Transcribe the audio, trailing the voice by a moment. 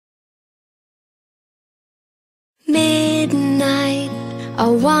Midnight, I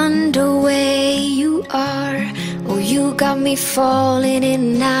wonder where you are. Oh, you got me falling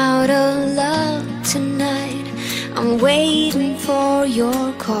in and out of love tonight. I'm waiting for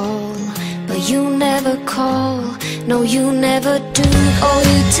your call, but you never call. No, you never do. Oh,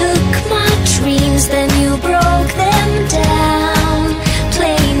 you took my dreams, then you broke them down,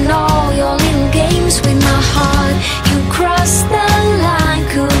 playing all your little games with my heart. You crossed the line,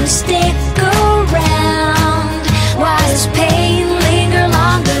 couldn't stick around. Why does pain linger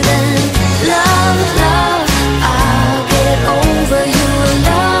longer than love, love? I'll get over you,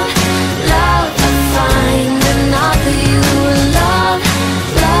 love, love. I'll find another you, love,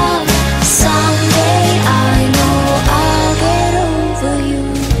 love. Someday I know I'll get over you.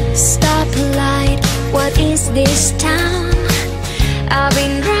 Stoplight, what is this town? I've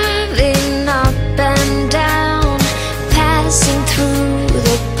been driving up and down, passing through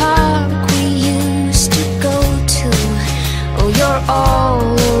the park we used to go to. Oh, you're all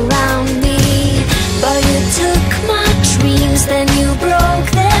around me, but you took my dreams, then you broke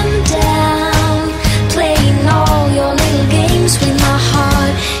them down, playing all your little games with my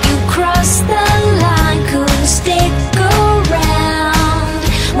heart. You crossed the line, couldn't stick around.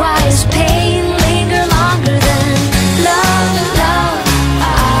 Why does pain linger longer than love, love?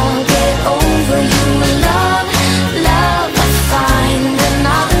 I'll get over you, love, love. I'll find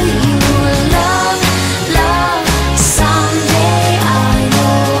another you, love, love. Someday I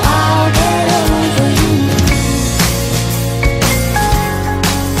know I'll get over you.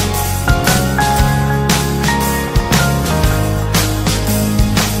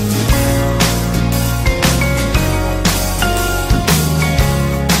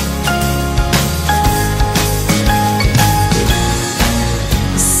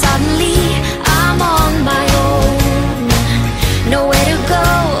 Suddenly I'm on my own, nowhere to go,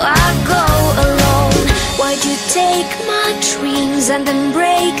 I go alone. Why'd you take my dreams and then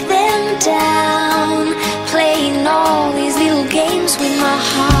break them?